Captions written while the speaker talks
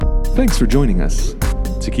Thanks for joining us.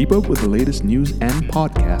 To keep up with the latest news and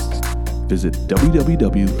podcasts, visit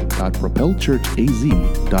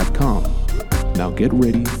www.propelchurchaz.com. Now get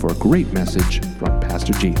ready for a great message from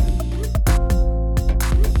Pastor Jathan.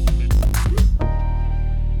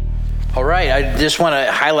 All right, I just want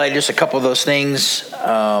to highlight just a couple of those things.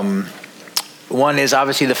 One is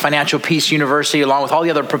obviously the Financial Peace University, along with all the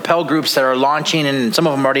other Propel groups that are launching, and some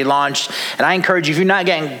of them already launched. And I encourage you, if you've not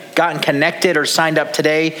gotten connected or signed up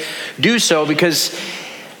today, do so, because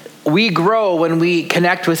we grow when we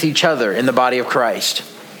connect with each other in the body of Christ.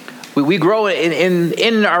 We grow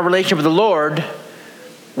in our relationship with the Lord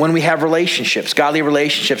when we have relationships, godly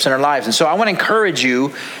relationships in our lives. And so I want to encourage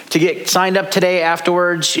you to get signed up today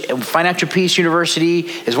afterwards. Financial Peace University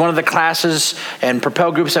is one of the classes and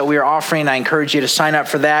Propel groups that we are offering. I encourage you to sign up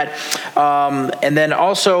for that. And then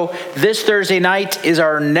also this Thursday night is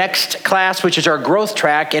our next class, which is our growth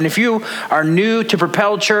track. And if you are new to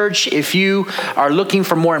Propel Church, if you are looking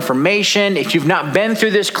for more information, if you've not been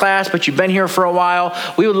through this class, but you've been here for a while,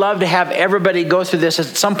 we would love to have everybody go through this at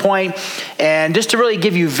some point, and just to really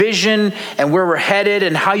give you vision and where we're headed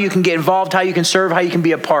and how you can get involved, how you can serve, how you can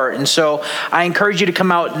be a part. And so I encourage you to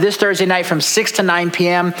come out this Thursday night from 6 to 9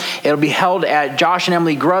 p.m. It'll be held at Josh and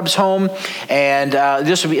Emily Grubb's home. And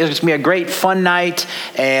it's going to be a great fun night.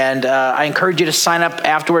 And I encourage you to sign up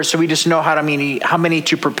afterwards so we just know how many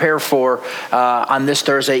to prepare for on this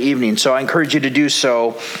Thursday evening. So I encourage you to do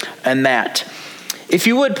so and that. If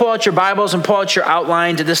you would, pull out your Bibles and pull out your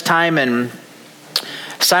outlines at this time and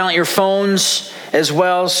silent your phones as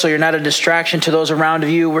well, so you're not a distraction to those around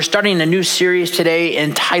you. We're starting a new series today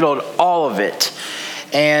entitled All of It.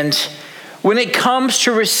 And when it comes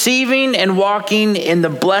to receiving and walking in the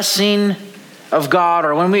blessing of God,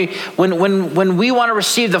 or when we want to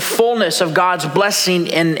receive the fullness of God's blessing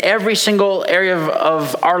in every single area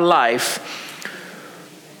of our life,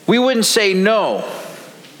 we wouldn't say no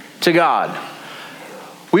to God.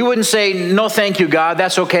 We wouldn't say, no, thank you, God.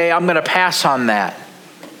 That's okay. I'm going to pass on that.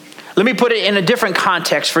 Let me put it in a different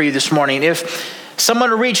context for you this morning. If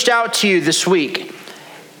someone reached out to you this week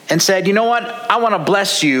and said, you know what, I want to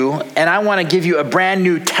bless you and I want to give you a brand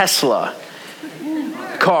new Tesla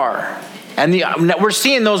car. And we're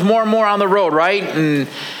seeing those more and more on the road, right? And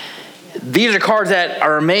these are cars that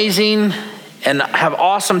are amazing and have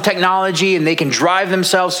awesome technology, and they can drive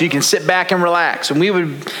themselves so you can sit back and relax. And we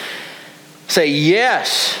would say,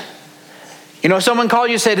 yes. You know, someone called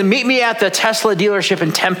you and said, meet me at the Tesla dealership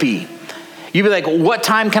in Tempe. You'd be like, what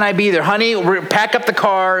time can I be there? Honey, pack up the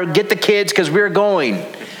car, get the kids, because we're going.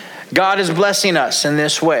 God is blessing us in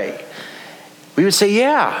this way. We would say,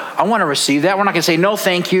 yeah, I want to receive that. We're not going to say, no,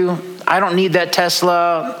 thank you. I don't need that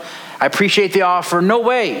Tesla. I appreciate the offer. No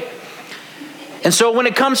way. And so when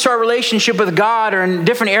it comes to our relationship with God or in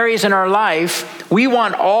different areas in our life, we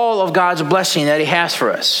want all of God's blessing that He has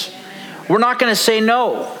for us. We're not going to say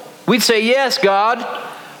no. We'd say, yes, God,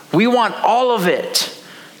 we want all of it.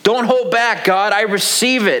 Don't hold back, God. I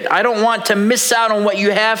receive it. I don't want to miss out on what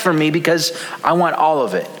you have for me because I want all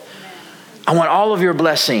of it. I want all of your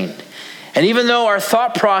blessing. And even though our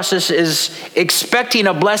thought process is expecting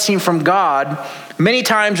a blessing from God, many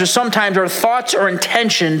times or sometimes our thoughts or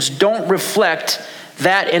intentions don't reflect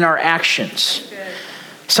that in our actions.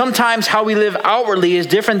 Sometimes how we live outwardly is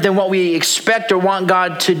different than what we expect or want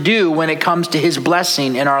God to do when it comes to His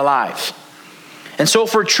blessing in our lives. And so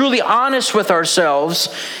if we're truly honest with ourselves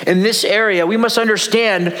in this area, we must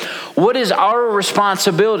understand what is our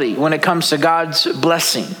responsibility when it comes to God's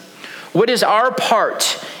blessing. What is our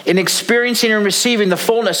part in experiencing and receiving the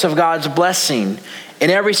fullness of God's blessing in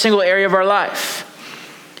every single area of our life?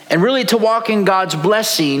 And really, to walk in God's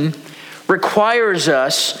blessing requires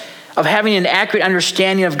us of having an accurate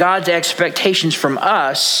understanding of God's expectations from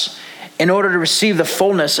us in order to receive the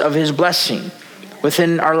fullness of His blessing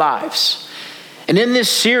within our lives. And in this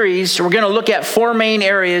series, we're going to look at 4 main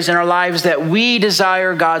areas in our lives that we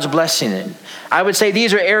desire God's blessing in. I would say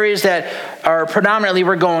these are areas that are predominantly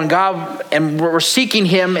we're going God, and we're seeking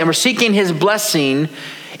Him, and we're seeking His blessing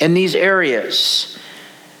in these areas.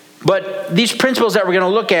 But these principles that we're going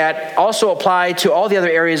to look at also apply to all the other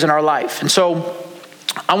areas in our life. And so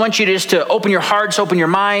I want you just to open your hearts, open your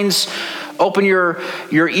minds, open your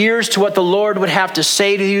ears to what the Lord would have to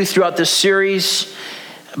say to you throughout this series,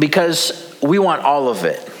 because we want all of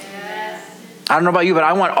it. I don't know about you, but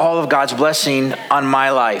I want all of God's blessing on my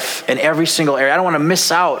life in every single area. I don't want to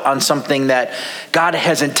miss out on something that God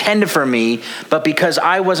has intended for me, but because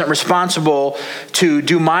I wasn't responsible to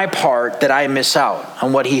do my part, that I miss out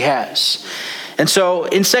on what He has. And so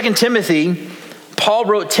in 2 Timothy, Paul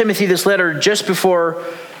wrote Timothy this letter just before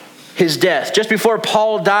his death. Just before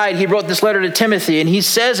Paul died, he wrote this letter to Timothy, and he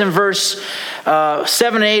says in verse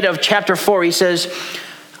 7 and 8 of chapter 4, he says,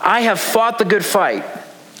 I have fought the good fight.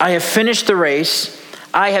 I have finished the race.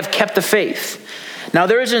 I have kept the faith. Now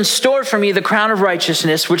there is in store for me the crown of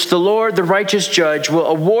righteousness, which the Lord, the righteous judge, will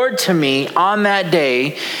award to me on that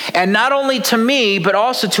day, and not only to me, but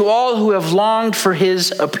also to all who have longed for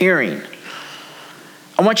his appearing.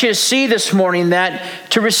 I want you to see this morning that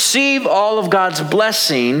to receive all of God's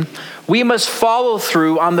blessing, we must follow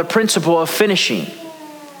through on the principle of finishing.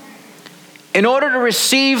 In order to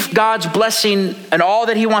receive God's blessing and all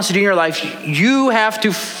that he wants to do in your life, you have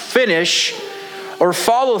to finish or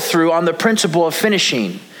follow through on the principle of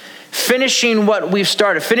finishing. Finishing what we've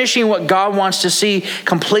started. Finishing what God wants to see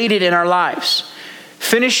completed in our lives.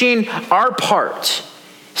 Finishing our part.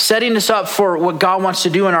 Setting us up for what God wants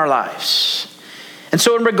to do in our lives. And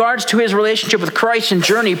so in regards to his relationship with Christ and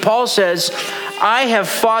journey, Paul says, I have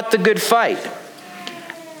fought the good fight.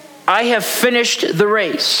 I have finished the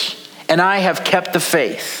race. And I have kept the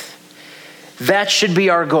faith. That should be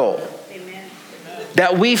our goal.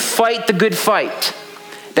 That we fight the good fight.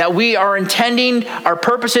 That we are intending, our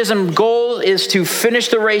purposes and goal is to finish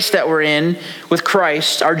the race that we're in with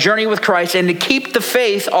Christ, our journey with Christ, and to keep the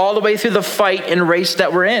faith all the way through the fight and race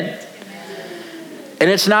that we're in. And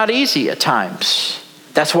it's not easy at times.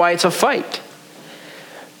 That's why it's a fight.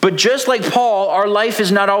 But just like Paul, our life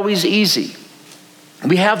is not always easy.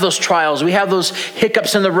 We have those trials, we have those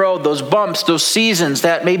hiccups in the road, those bumps, those seasons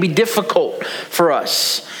that may be difficult for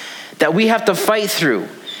us, that we have to fight through.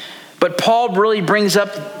 But Paul really brings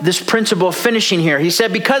up this principle of finishing here. He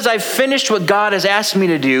said, because I've finished what God has asked me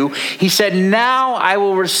to do, he said, now I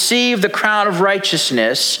will receive the crown of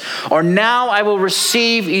righteousness, or now I will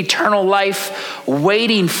receive eternal life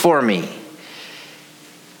waiting for me.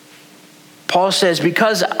 Paul says,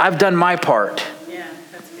 because I've done my part,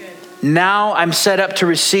 now I'm set up to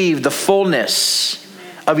receive the fullness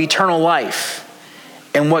of eternal life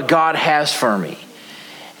and what God has for me.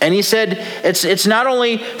 And he said, it's not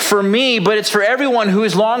only for me, but it's for everyone who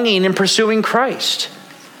is longing and pursuing Christ.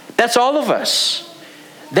 That's all of us.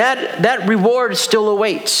 That reward still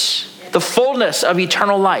awaits. The fullness of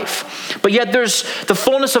eternal life. But yet there's the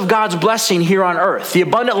fullness of God's blessing here on earth. The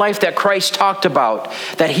abundant life that Christ talked about,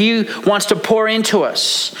 that he wants to pour into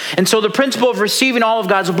us. And so the principle of receiving all of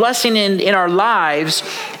God's blessing in our lives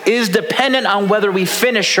is dependent on whether we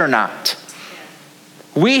finish or not.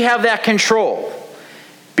 We have that control.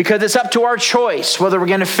 Because it's up to our choice whether we're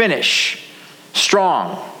going to finish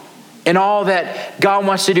strong in all that God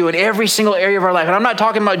wants to do in every single area of our life. And I'm not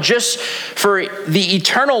talking about just for the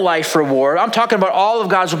eternal life reward. I'm talking about all of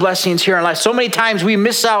God's blessings here in life. So many times we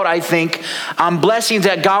miss out, I think, on blessings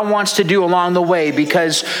that God wants to do along the way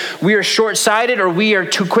because we are short-sighted or we are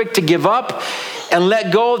too quick to give up and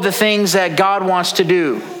let go of the things that God wants to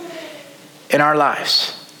do in our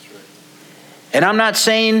lives. And I'm not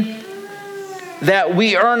saying that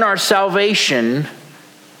we earn our salvation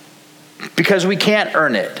because we can't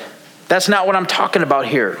earn it. That's not what I'm talking about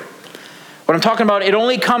here. What I'm talking about,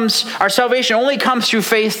 our salvation only comes through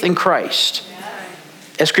faith in Christ,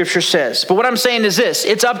 as Scripture says. But what I'm saying is this,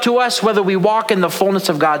 it's up to us whether we walk in the fullness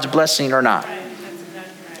of God's blessing or not.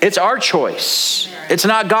 It's our choice. It's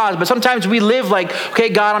not God's. But sometimes we live like, okay,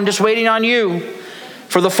 God, I'm just waiting on you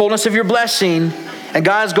for the fullness of your blessing. And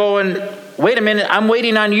God's going, wait a minute, I'm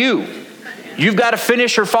waiting on you. You've got to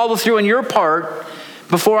finish or follow through in your part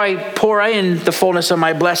before I pour in the fullness of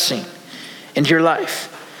my blessing into your life.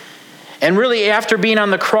 And really, after being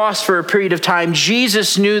on the cross for a period of time,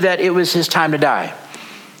 Jesus knew that it was his time to die.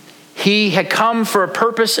 He had come for a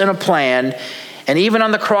purpose and a plan, and even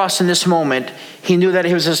on the cross in this moment, he knew that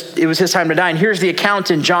it was his time to die. And here's the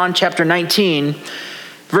account in John chapter 19,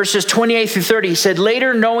 verses 28 through 30. He said,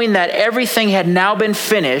 later, knowing that everything had now been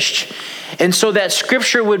finished, and so that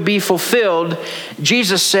Scripture would be fulfilled,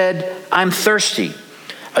 Jesus said, I'm thirsty.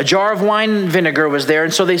 A jar of wine and vinegar was there,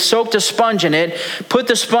 and so they soaked a sponge in it, put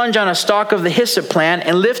the sponge on a stalk of the hyssop plant,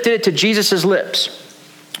 and lifted it to Jesus' lips.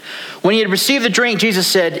 When he had received the drink, Jesus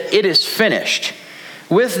said, it is finished.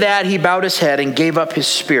 With that, he bowed his head and gave up his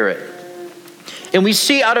spirit. And we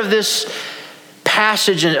see out of this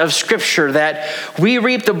passage of Scripture that we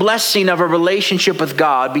reap the blessing of a relationship with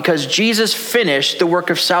God because Jesus finished the work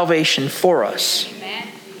of salvation for us. Amen.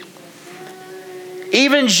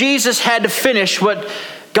 Even Jesus had to finish what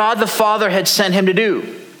God the Father had sent him to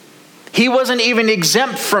do. He wasn't even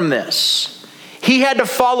exempt from this. He had to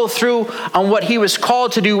follow through on what he was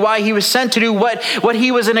called to do, why he was sent to do, what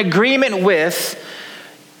he was in agreement with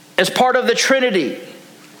as part of the Trinity.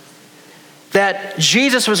 that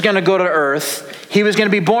Jesus was going to go to earth. He was going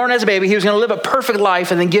to be born as a baby. He was going to live a perfect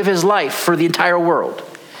life and then give his life for the entire world.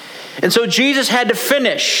 And so Jesus had to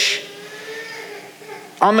finish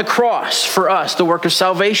on the cross for us the work of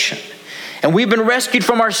salvation. And we've been rescued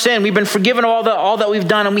from our sin. We've been forgiven all that we've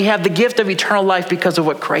done. And we have the gift of eternal life because of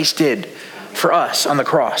what Christ did for us on the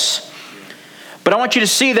cross. But I want you to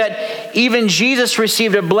see that even Jesus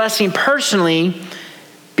received a blessing personally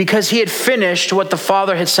because he had finished what the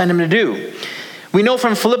Father had sent him to do. We know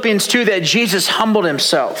from Philippians 2 that Jesus humbled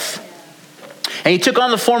himself. And he took on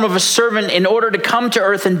the form of a servant in order to come to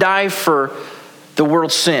earth and die for the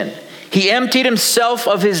world's sin. He emptied himself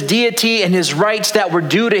of his deity and his rights that were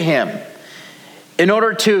due to him in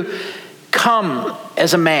order to come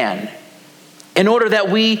as a man, in order that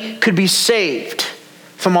we could be saved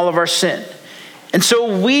from all of our sin. And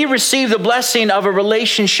so we receive the blessing of a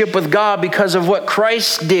relationship with God because of what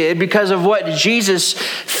Christ did, because of what Jesus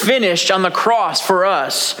finished on the cross for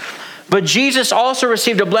us. But Jesus also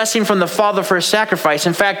received a blessing from the Father for his sacrifice.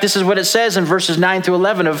 In fact, this is what it says in verses 9 through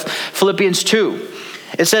 11 of Philippians 2.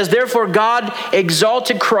 It says, "Therefore God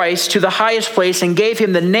exalted Christ to the highest place and gave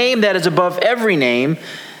him the name that is above every name,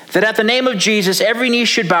 that at the name of Jesus every knee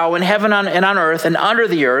should bow in heaven and on earth and under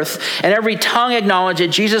the earth, and every tongue acknowledge that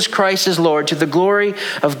Jesus Christ is Lord, to the glory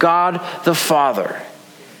of God the Father."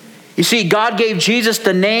 You see, God gave Jesus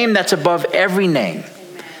the name that's above every name.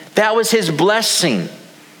 That was his blessing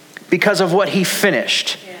because of what he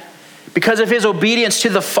finished, because of his obedience to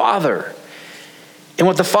the Father and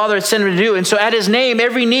what the Father had sent him to do. And so at his name,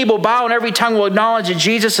 every knee will bow and every tongue will acknowledge that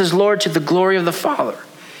Jesus is Lord, to the glory of the Father.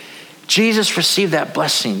 Jesus received that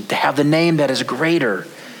blessing to have the name that is greater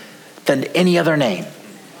than any other name.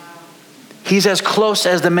 He's as close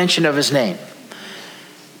as the mention of his name.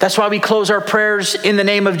 That's why we close our prayers in the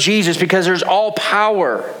name of Jesus, because there's all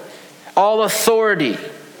power, all authority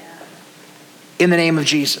in the name of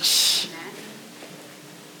Jesus.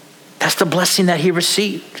 That's the blessing that he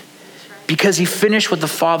received because he finished what the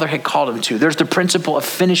Father had called him to. There's the principle of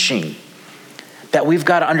finishing that we've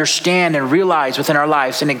got to understand and realize within our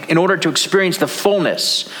lives in order to experience the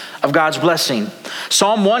fullness of God's blessing.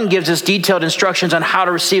 Psalm 1 gives us detailed instructions on how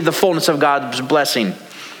to receive the fullness of God's blessing.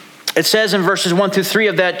 It says in verses 1 through 3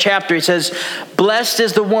 of that chapter, it says, "Blessed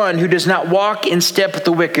is the one who does not walk in step with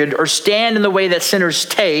the wicked, or stand in the way that sinners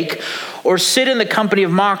take, or sit in the company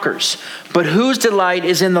of mockers, but whose delight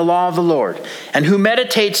is in the law of the Lord, and who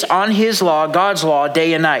meditates on his law, God's law,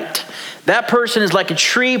 day and night. That person is like a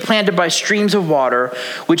tree planted by streams of water,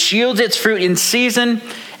 which yields its fruit in season,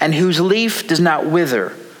 and whose leaf does not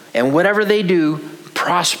wither, and whatever they do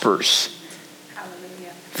prospers."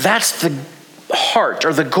 Hallelujah. That's the heart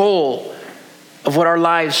or the goal of what our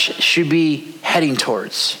lives should be heading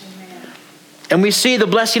towards. Amen. And we see the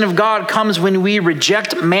blessing of God comes when we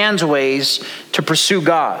reject man's ways to pursue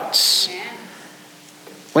God's. Amen.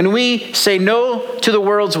 When we say no to the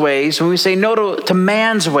world's ways, when we say no to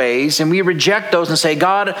man's ways, and we reject those and say,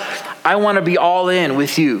 "God, I want to be all in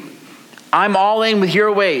with you. I'm all in with your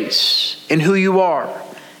ways and who you are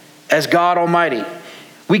as God Almighty."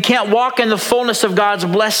 We can't walk in the fullness of God's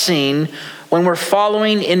blessing when we're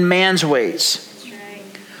following in man's ways. Right.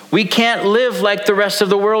 We can't live like the rest of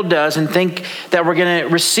the world does and think that we're going to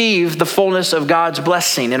receive the fullness of God's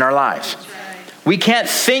blessing in our lives. Right. We can't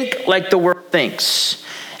think like the world thinks.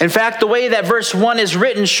 In fact, the way that verse 1 is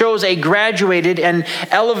written shows a graduated and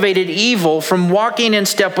elevated evil from walking in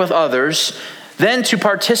step with others, then to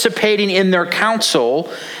participating in their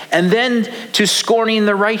counsel, and then to scorning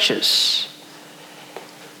the righteous.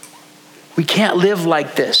 We can't live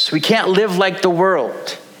like this. We can't live like the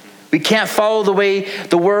world. We can't follow the way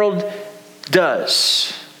the world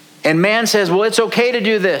does. And man says, "Well, it's okay to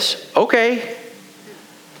do this." Okay.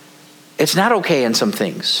 It's not okay in some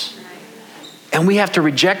things. And we have to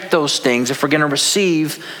reject those things if we're going to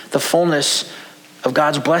receive the fullness of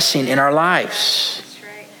God's blessing in our lives. That's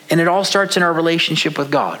right. And it all starts in our relationship with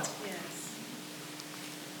God.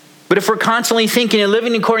 But if we're constantly thinking and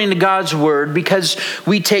living according to God's word because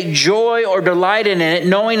we take joy or delight in it,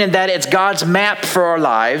 knowing that it's God's map for our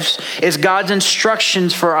lives, it's God's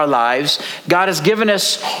instructions for our lives, God has given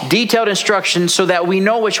us detailed instructions so that we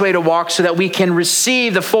know which way to walk, so that we can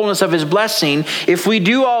receive the fullness of his blessing. If we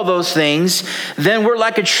do all those things, then we're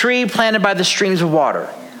like a tree planted by the streams of water.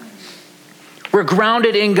 We're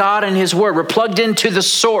grounded in God and his word. We're plugged into the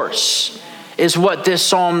source, is what this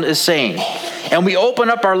psalm is saying. And we open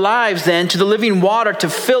up our lives then to the living water to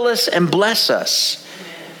fill us and bless us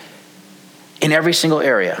in every single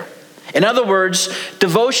area. In other words,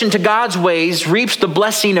 devotion to God's ways reaps the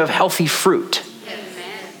blessing of healthy fruit,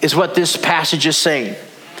 is what this passage is saying.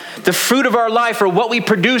 The fruit of our life, or what we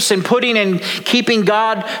produce in putting and keeping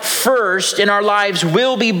God first in our lives,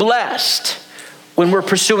 will be blessed when we're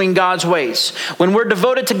pursuing God's ways. When we're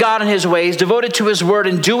devoted to God and his ways, devoted to his word,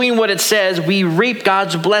 and doing what it says, we reap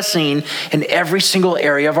God's blessing in every single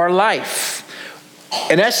area of our life.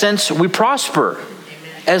 In essence, we prosper,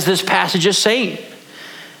 as this passage is saying.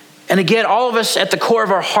 And again, all of us at the core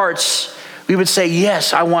of our hearts, we would say,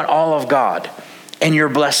 yes, I want all of God and your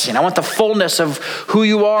blessing. I want the fullness of who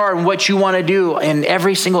you are and what you want to do in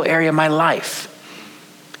every single area of my life.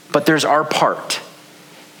 But there's our part.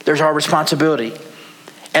 There's our responsibility.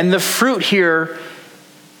 And the fruit here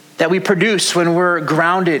that we produce when we're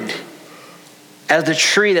grounded as the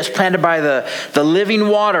tree that's planted by the living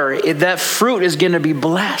water, that fruit is going to be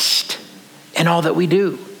blessed in all that we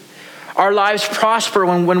do. Our lives prosper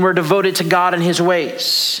when we're devoted to God and his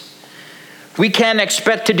ways. We can't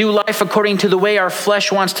expect to do life according to the way our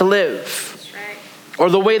flesh wants to live, or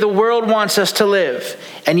the way the world wants us to live,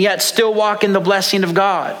 and yet still walk in the blessing of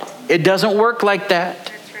God. It doesn't work like that.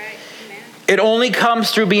 That's right. Amen. It only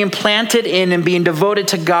comes through being planted in and being devoted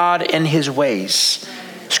to God and his ways.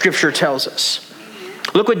 Scripture tells us.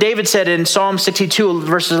 Look what David said in Psalm 62,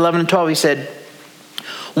 verses 11 and 12. He said,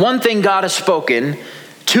 "One thing God has spoken,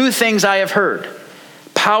 two things I have heard.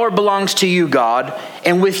 Power belongs to you, God,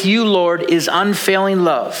 and with you, Lord, is unfailing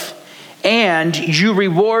love. And you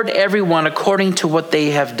reward everyone according to what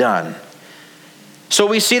they have done." So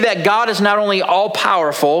we see that God is not only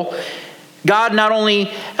all-powerful, God not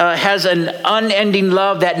only has an unending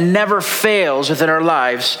love that never fails within our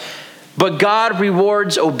lives, but God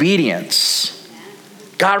rewards obedience.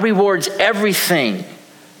 God rewards everything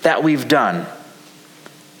that we've done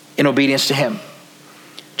in obedience to him.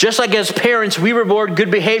 Just like as parents, we reward good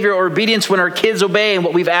behavior or obedience when our kids obey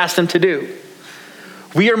what we've asked them to do.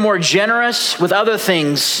 We are more generous with other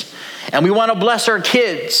things, and we want to bless our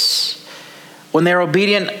kids when they're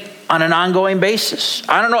obedient on an ongoing basis.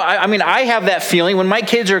 I don't know. I mean, I have that feeling when my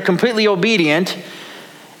kids are completely obedient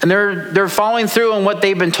and they're following through on what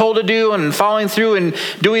they've been told to do and following through and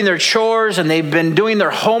doing their chores, and they've been doing their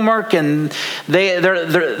homework, and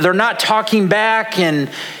they're not talking back, and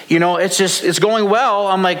it's going well.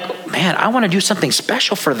 I'm like, man, I want to do something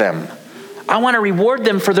special for them. I want to reward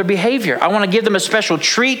them for their behavior. I want to give them a special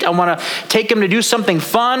treat. I want to take them to do something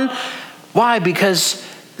fun. Why? Because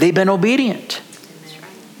they've been obedient.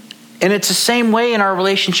 And it's the same way in our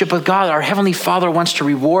relationship with God. Our Heavenly Father wants to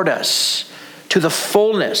reward us to the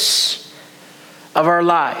fullness of our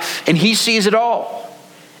life. And he sees it all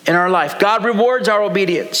in our life. God rewards our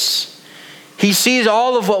obedience. He sees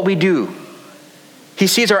all of what we do. He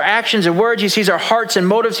sees our actions and words. He sees our hearts and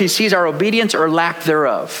motives. He sees our obedience or lack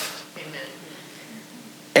thereof. Amen.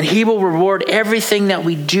 And he will reward everything that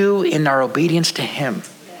we do in our obedience to him.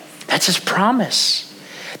 That's his promise.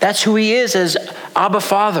 That's who he is as Abba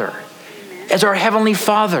Father, as our Heavenly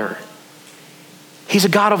Father. He's a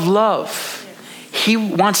God of love. He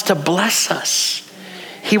wants to bless us.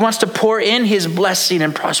 He wants to pour in his blessing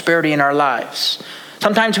and prosperity in our lives.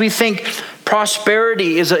 Sometimes we think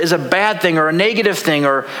prosperity is a bad thing or a negative thing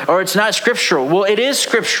or it's not scriptural. Well, it is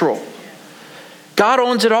scriptural. God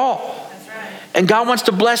owns it all. And God wants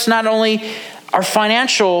to bless not only our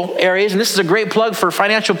financial areas, and this is a great plug for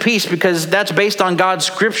Financial Peace because that's based on God's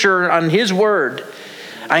scripture, on his word.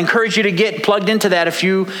 I encourage you to get plugged into that if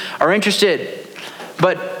you are interested.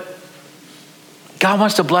 But God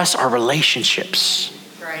wants to bless our relationships.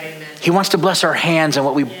 Right, amen. He wants to bless our hands and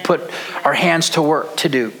what we put our hands to work to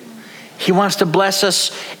do. He wants to bless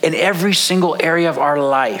us in every single area of our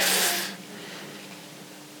life.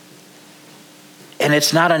 And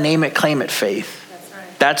it's not a name it, claim it faith.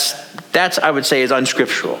 That's right. That's I would say is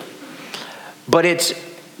unscriptural. But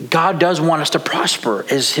God does want us to prosper,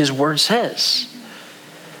 as his word says.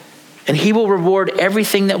 And he will reward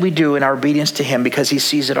everything that we do in our obedience to him because he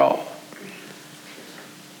sees it all.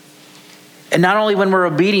 And not only when we're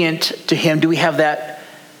obedient to him do we have that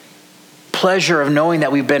pleasure of knowing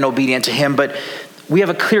that we've been obedient to him, but we have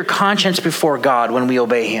a clear conscience before God when we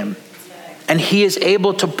obey him. And he is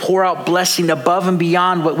able to pour out blessing above and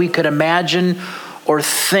beyond what we could imagine or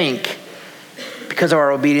think because of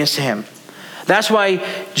our obedience to him. That's why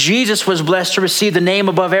Jesus was blessed to receive the name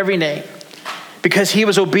above every name, because he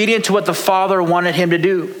was obedient to what the Father wanted him to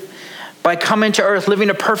do by coming to earth, living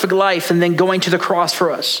a perfect life, and then going to the cross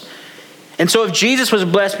for us. And so if Jesus was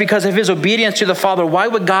blessed because of his obedience to the Father, why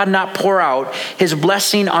would God not pour out his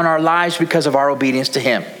blessing on our lives because of our obedience to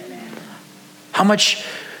him? How much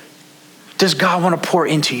does God want to pour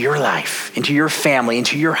into your life, into your family,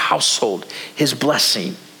 into your household, his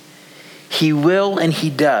blessing? He will and he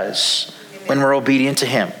does when we're obedient to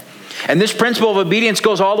him. And this principle of obedience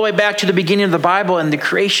goes all the way back to the beginning of the Bible and the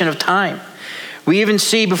creation of time. We even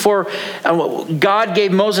see before God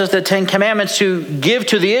gave Moses the 10 Commandments to give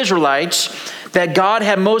to the Israelites, that God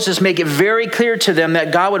had Moses make it very clear to them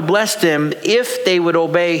that God would bless them if they would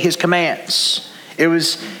obey his commands. It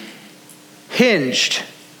was hinged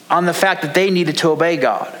on the fact that they needed to obey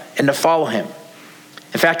God and to follow him.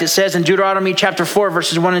 In fact, it says in Deuteronomy chapter 4,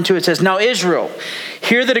 verses 1 and 2, it says, "Now Israel,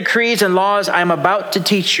 hear the decrees and laws I am about to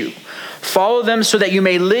teach you. Follow them so that you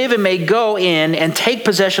may live and may go in and take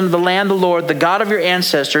possession of the land the Lord, the God of your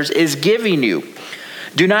ancestors, is giving you.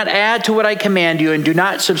 Do not add to what I command you, and do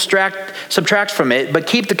not subtract from it, but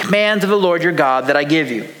keep the commands of the Lord your God that I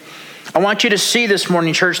give you." I want you to see this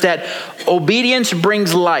morning, church, that obedience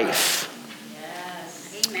brings life.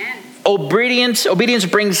 Obedience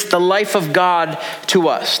brings the life of God to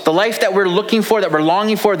us. The life that we're looking for, that we're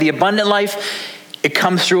longing for, the abundant life, it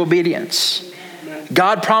comes through obedience.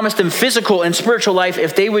 God promised them physical and spiritual life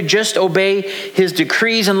if they would just obey his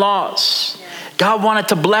decrees and laws. God wanted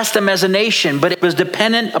to bless them as a nation, but it was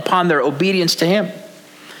dependent upon their obedience to him.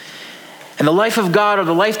 And the life of God, or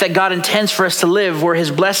the life that God intends for us to live, where his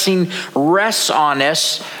blessing rests on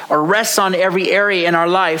us, or rests on every area in our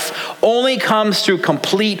life, only comes through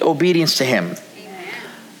complete obedience to him. Amen.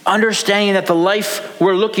 Understanding that the life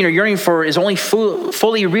we're looking or yearning for is only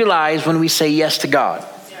fully realized when we say yes to God.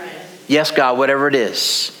 Right. Yes, God, whatever it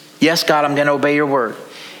is. Yes, God, I'm going to obey your word.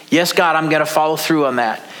 Yes, God, I'm going to follow through on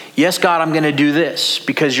that. Yes, God, I'm going to do this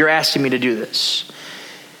because you're asking me to do this.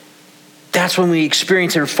 That's when we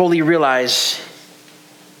experience and fully realize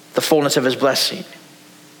the fullness of his blessing.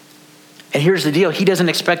 And here's the deal. He doesn't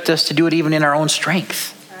expect us to do it even in our own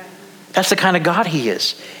strength. That's the kind of God he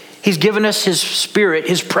is. He's given us his spirit,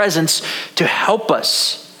 his presence, to help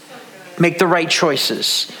us make the right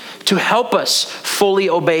choices, to help us fully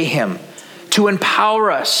obey him, to empower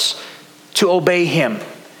us to obey him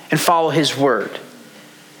and follow his word,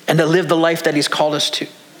 and to live the life that he's called us to.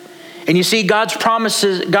 And you see, God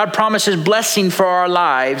promises blessing for our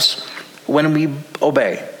lives when we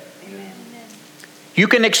obey. Amen. You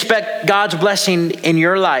can expect God's blessing in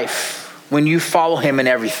your life when you follow him in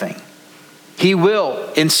everything. He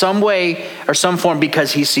will, in some way or some form,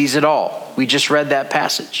 because he sees it all. We just read that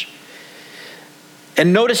passage.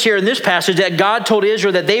 And notice here in this passage that God told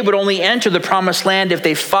Israel that they would only enter the promised land if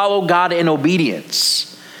they follow God in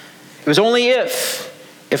obedience. It was only if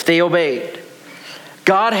they obeyed.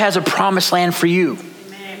 God has a promised land for you.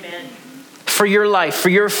 Amen. For your life, for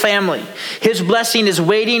your family. His blessing is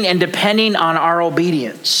waiting and depending on our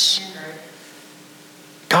obedience.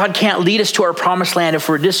 God can't lead us to our promised land if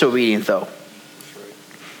we're disobedient, though.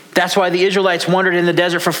 That's why the Israelites wandered in the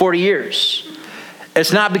desert for 40 years.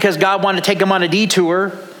 It's not because God wanted to take them on a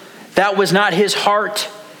detour. That was not his heart.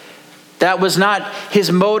 That was not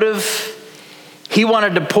his motive. He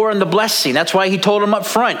wanted to pour in the blessing. That's why he told them up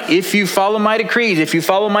front, if you follow my decrees, if you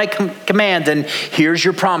follow my command, then here's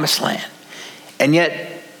your promised land. And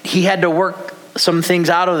yet he had to work some things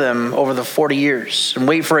out of them over the 40 years and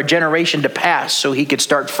wait for a generation to pass so he could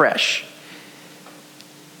start fresh.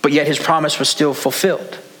 But yet his promise was still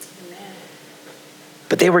fulfilled. Amen.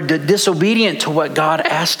 But they were disobedient to what God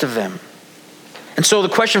asked of them. And so the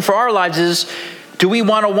question for our lives is, do we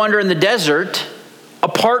want to wander in the desert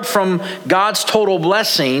apart from God's total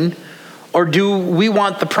blessing, or do we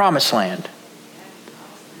want the promised land?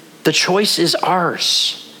 The choice is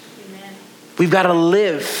ours. Amen. We've got to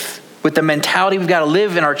live with the mentality. We've got to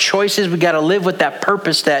live in our choices. We've got to live with that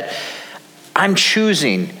purpose that I'm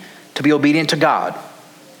choosing to be obedient to God.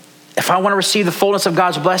 If I want to receive the fullness of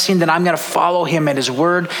God's blessing, then I'm going to follow him in his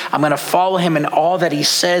word. I'm going to follow him in all that he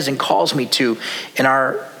says and calls me to in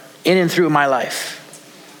and through my life.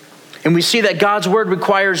 And we see that God's word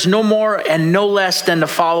requires no more and no less than to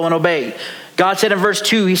follow and obey. God said in verse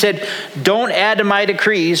 2, he said, don't add to my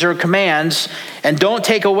decrees or commands, and don't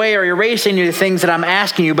take away or erase any of the things that I'm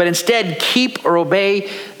asking you, but instead keep or obey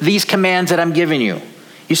these commands that I'm giving you.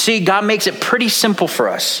 You see, God makes it pretty simple for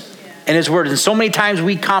us in his word. And so many times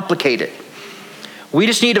we complicate it. We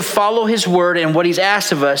just need to follow his word and what he's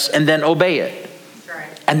asked of us and then obey it.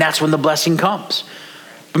 And that's when the blessing comes.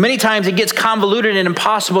 But many times it gets convoluted and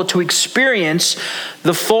impossible to experience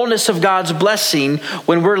the fullness of God's blessing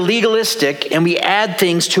when we're legalistic and we add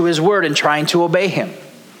things to his word and trying to obey him.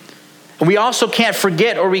 And we also can't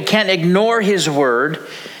forget or we can't ignore his word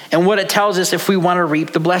and what it tells us if we want to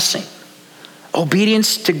reap the blessing.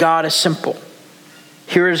 Obedience to God is simple.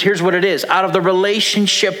 Here's what it is. Out of the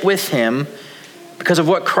relationship with him, because of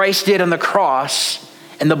what Christ did on the cross,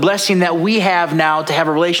 and the blessing that we have now to have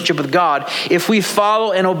a relationship with God, if we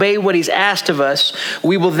follow and obey what he's asked of us,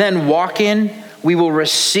 we will then walk in, we will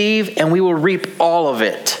receive and we will reap all of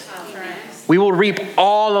it. We will reap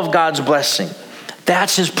all of God's blessing.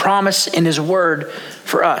 That's his promise in his word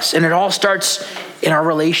for us. And it all starts in our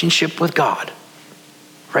relationship with God.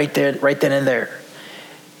 Right there, right then and there.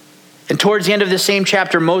 And towards the end of the same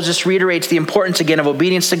chapter, Moses reiterates the importance again of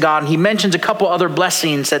obedience to God. And he mentions a couple other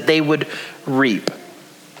blessings that they would reap.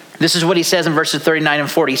 This is what he says in verses 39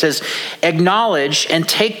 and 40. He says, acknowledge and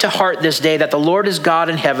take to heart this day that the Lord is God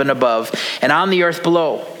in heaven above and on the earth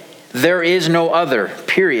below. There is no other,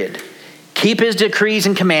 period. Keep his decrees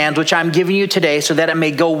and commands, which I'm giving you today, so that it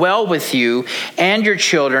may go well with you and your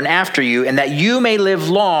children after you, and that you may live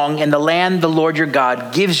long in the land the Lord your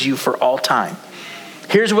God gives you for all time.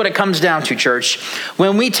 Here's what it comes down to, church.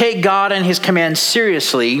 When we take God and his commands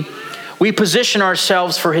seriously, we position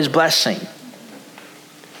ourselves for his blessing.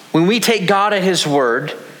 When we take God at his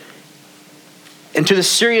word, and to the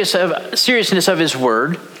seriousness of his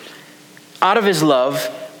word, out of his love,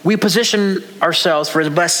 we position ourselves for his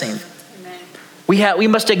blessing. We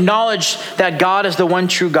must acknowledge that God is the one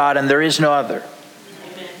true God and there is no other.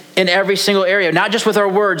 Amen. In every single area, not just with our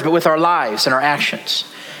words, but with our lives and our actions.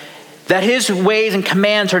 That his ways and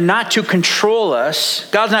commands are not to control us.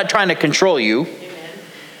 God's not trying to control you. Amen.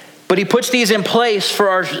 But he puts these in place for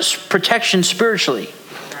our protection spiritually.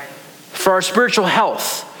 Right. For our spiritual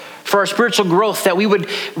health. For our spiritual growth. That we would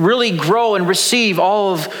really grow and receive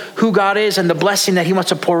all of who God is and the blessing that he wants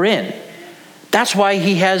to pour in. That's why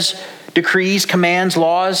he has decrees, commands,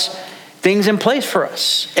 laws, things in place for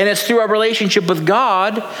us. And it's through our relationship with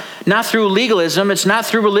God, not through legalism. It's not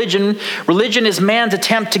through religion. Religion is man's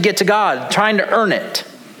attempt to get to God, trying to earn it.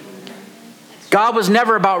 God was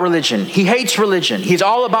never about religion. He hates religion. He's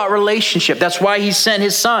all about relationship. That's why he sent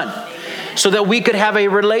his son, so that we could have a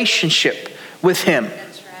relationship with him.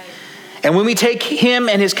 And when we take him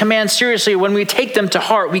and his commands seriously, when we take them to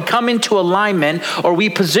heart, we come into alignment, or we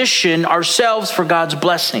position ourselves for God's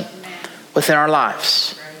blessing within our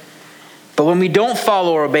lives. But when we don't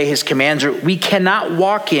follow or obey his commands, we cannot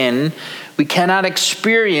walk in, we cannot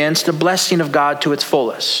experience the blessing of God to its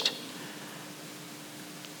fullest.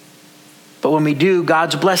 But when we do,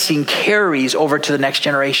 God's blessing carries over to the next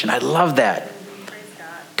generation. I love that.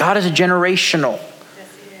 God is a generational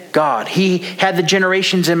God. He had the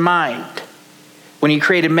generations in mind when he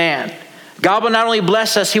created man. God will not only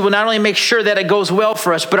bless us, he will not only make sure that it goes well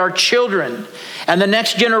for us, but our children and the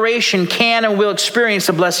next generation can and will experience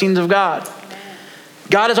the blessings of God.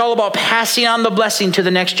 God is all about passing on the blessing to the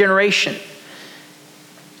next generation.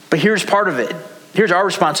 But here's part of it. Here's our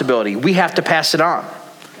responsibility. We have to pass it on.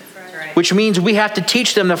 Which means we have to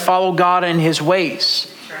teach them to follow God and his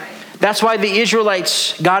ways. That's why the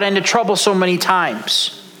Israelites got into trouble so many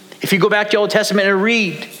times. If you go back to the Old Testament and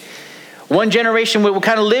read, one generation would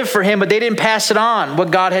kind of live for him, but they didn't pass it on,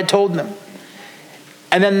 what God had told them.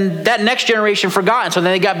 And then that next generation forgot. And so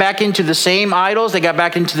then they got back into the same idols. They got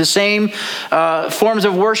back into the same forms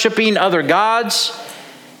of worshiping other gods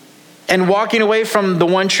and walking away from the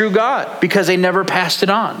one true God because they never passed it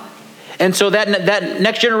on. And so that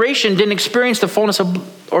next generation didn't experience the fullness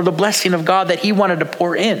of, or the blessing of God that he wanted to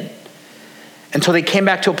pour in. Until they came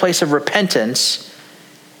back to a place of repentance,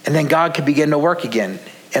 and then God could begin to work again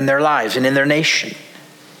in their lives and in their nation.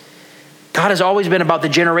 God has always been about the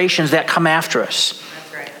generations that come after us.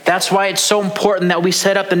 That's why it's so important that we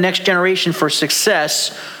set up the next generation for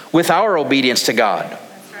success with our obedience to God.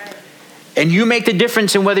 And you make the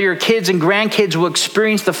difference in whether your kids and grandkids will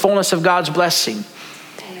experience the fullness of God's blessing.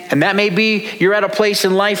 And that may be you're at a place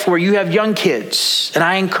in life where you have young kids. And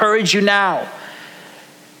I encourage you now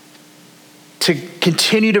to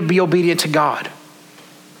continue to be obedient to God.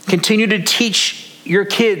 Continue to teach your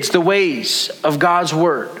kids the ways of God's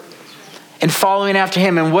word and following after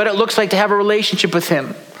him and what it looks like to have a relationship with him.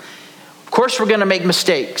 Of course, we're going to make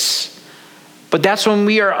mistakes, but that's when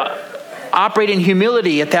we are operating in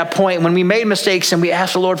humility at that point, when we made mistakes and we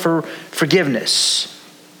ask the Lord for forgiveness.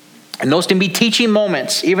 And those can be teaching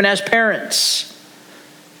moments, even as parents,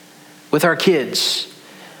 with our kids.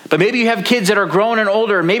 But maybe you have kids that are grown and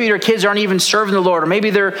older. Maybe your kids aren't even serving the Lord, or maybe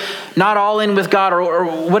they're not all in with God, or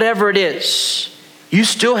whatever it is. You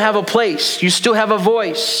still have a place. You still have a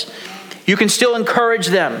voice. You can still encourage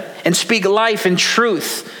them and speak life and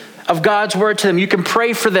truth of God's word to them. You can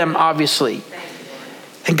pray for them, obviously.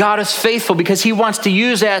 And God is faithful because he wants to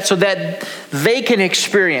use that so that they can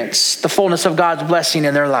experience the fullness of God's blessing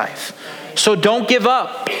in their life. So don't give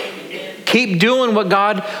up. Keep doing what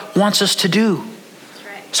God wants us to do,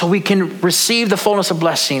 so we can receive the fullness of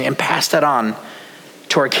blessing and pass that on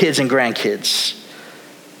to our kids and grandkids.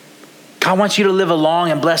 God wants you to live a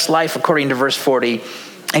long and blessed life according to verse 40.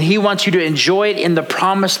 And he wants you to enjoy it in the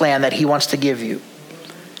promised land that he wants to give you.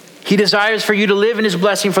 He desires for you to live in his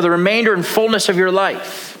blessing for the remainder and fullness of your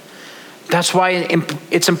life. That's why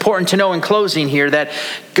it's important to know in closing here that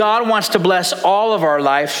God wants to bless all of our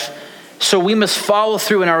life, so we must follow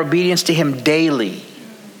through in our obedience to him daily.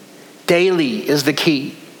 Daily is the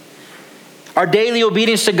key. Our daily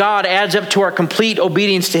obedience to God adds up to our complete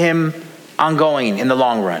obedience to him ongoing in the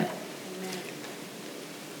long run.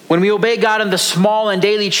 When we obey God in the small and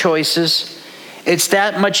daily choices, it's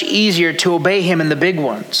that much easier to obey him in the big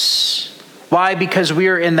ones. Why? Because we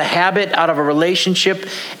are in the habit, out of a relationship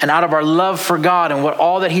and out of our love for God and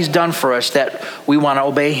all that he's done for us, that we want to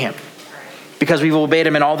obey him. Because we've obeyed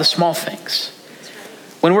him in all the small things.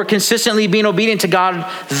 When we're consistently being obedient to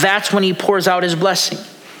God, that's when he pours out his blessing.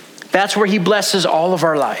 That's where he blesses all of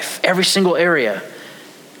our life, every single area.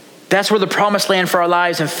 That's where the promised land for our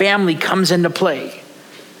lives and family comes into play.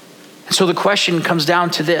 And so the question comes down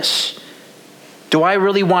to this. Do I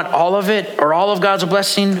really want all of it or all of God's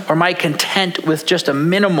blessing? Or am I content with just a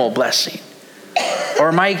minimal blessing? Or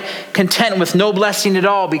am I content with no blessing at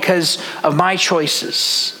all because of my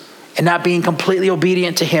choices and not being completely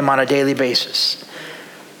obedient to him on a daily basis?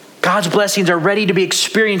 God's blessings are ready to be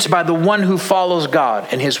experienced by the one who follows God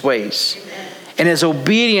and his ways and is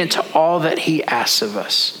obedient to all that he asks of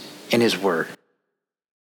us in his word.